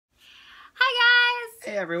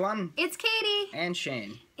Hey everyone. It's Katie. And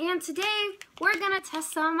Shane. And today we're gonna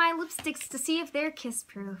test some of my lipsticks to see if they're kiss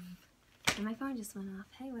proof. And my phone just went off.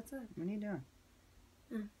 Hey, what's up? What are you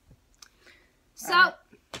doing? So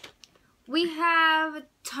we have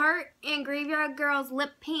Tarte and Graveyard Girls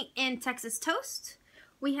lip paint in Texas Toast.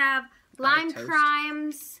 We have Lime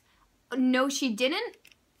Crimes No She Didn't.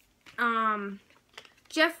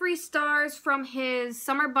 Jeffree Star's from his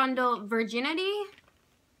summer bundle Virginity.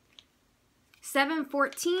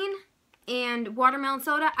 714 and Watermelon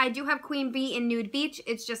Soda. I do have Queen Bee and Nude Beach.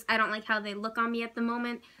 It's just I don't like how they look on me at the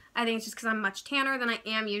moment. I think it's just because I'm much tanner than I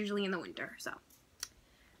am usually in the winter. So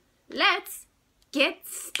let's get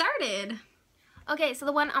started. Okay, so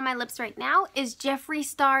the one on my lips right now is Jeffree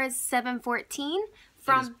Star's 714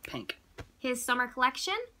 from pink. His summer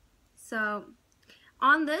collection. So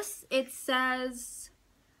on this it says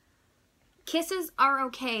kisses are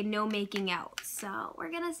okay, no making out. So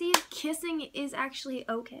we're gonna see if kissing is actually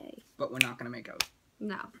okay. But we're not gonna make out.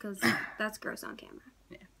 No, because that's gross on camera.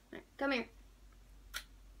 Yeah. Right, come here.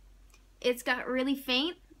 It's got really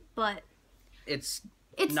faint, but it's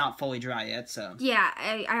not fully dry yet, so. Yeah,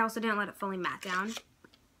 I also didn't let it fully matte down.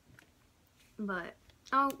 But,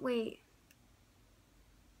 oh, wait.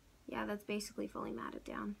 Yeah, that's basically fully matted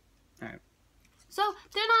down. Alright. So,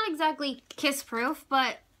 they're not exactly kiss-proof,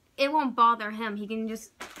 but it won't bother him. He can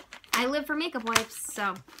just... I live for makeup wipes,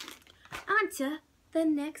 so... On to the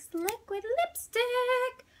next liquid lipstick.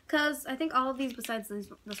 Because I think all of these besides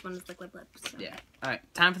this one is liquid lips. So. Yeah. Alright,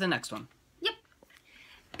 time for the next one. Yep.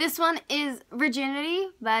 This one is Virginity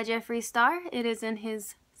by Jeffree Star. It is in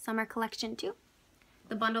his summer collection too.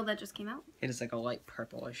 The bundle that just came out. It is like a light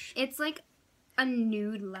purplish. It's like a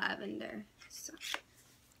nude lavender. So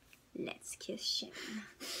let's kiss Shane.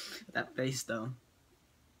 That face though.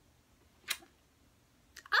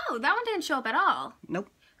 Oh, that one didn't show up at all. Nope.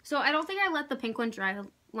 So I don't think I let the pink one dry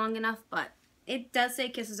long enough, but it does say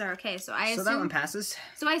kisses are okay. So I assume that one passes.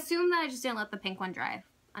 So I assume that I just didn't let the pink one dry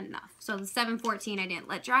enough. So the 714 I didn't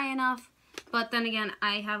let dry enough. But then again,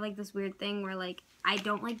 I have like this weird thing where like I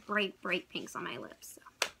don't like bright pinks on my lips.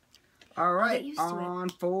 So. Alright, on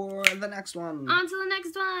for the next one. On to the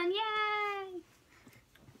next one, yay!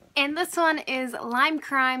 And this one is Lime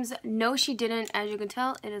Crimes No She Didn't. As you can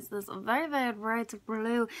tell, it is this very, very bright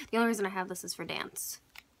blue. The only reason I have this is for dance.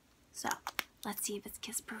 So, let's see if it's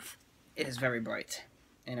kiss proof. It is very bright,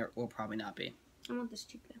 and it will probably not be. I want this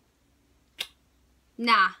cheap though.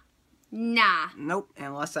 Nah. Nope,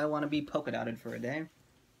 unless I want to be polka dotted for a day.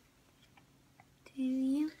 Do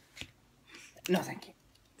you? No, thank you.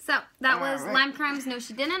 So, that was Lime Crimes No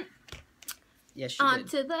She Didn't. Yes, she did. On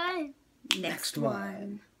to the next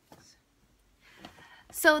one.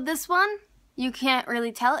 So, this one, you can't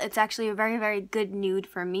really tell. It's actually a very, very good nude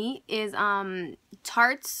for me. Is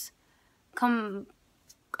Tarte's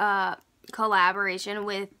collaboration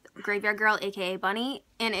with Graveyard Girl, aka Bunny,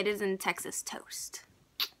 and it is in Texas Toast.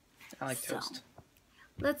 I like toast.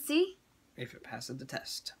 Let's see if it passes the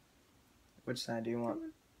test. Which side do you want?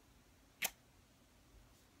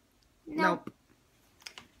 Nope.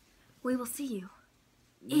 We will see you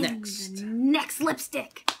next. in the next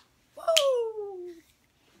lipstick. Woo!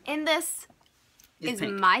 And this is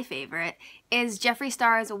pink. my favorite. Is Jeffree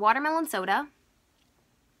Star's Watermelon Soda.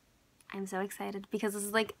 I'm so excited because this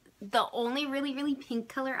is like the only really, really pink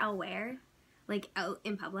color I'll wear, like out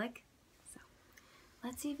in public. So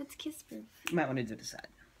let's see if it's kiss proof. You might want to do the side.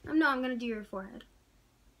 No, I'm gonna do your forehead.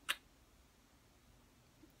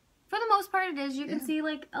 For the most part, it is. You can see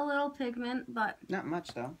like a little pigment, but not much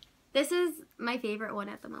though. This is my favorite one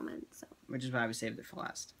at the moment. So, which is why we saved it for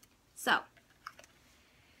last. So,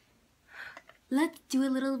 let's do a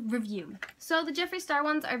little review. So the Jeffree Star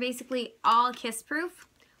ones are basically all kiss proof,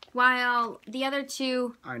 while the other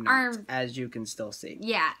two are not, as you can still see.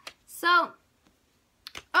 Yeah. So,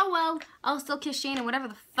 oh well, I'll still kiss Shane and whatever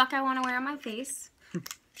the fuck I want to wear on my face.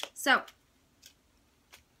 So,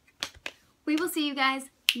 we will see you guys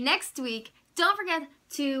next week. Don't forget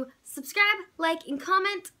to subscribe, like, and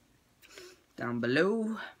comment down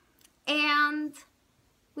below. And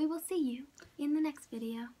we will see you in the next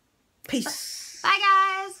video. Peace. Bye.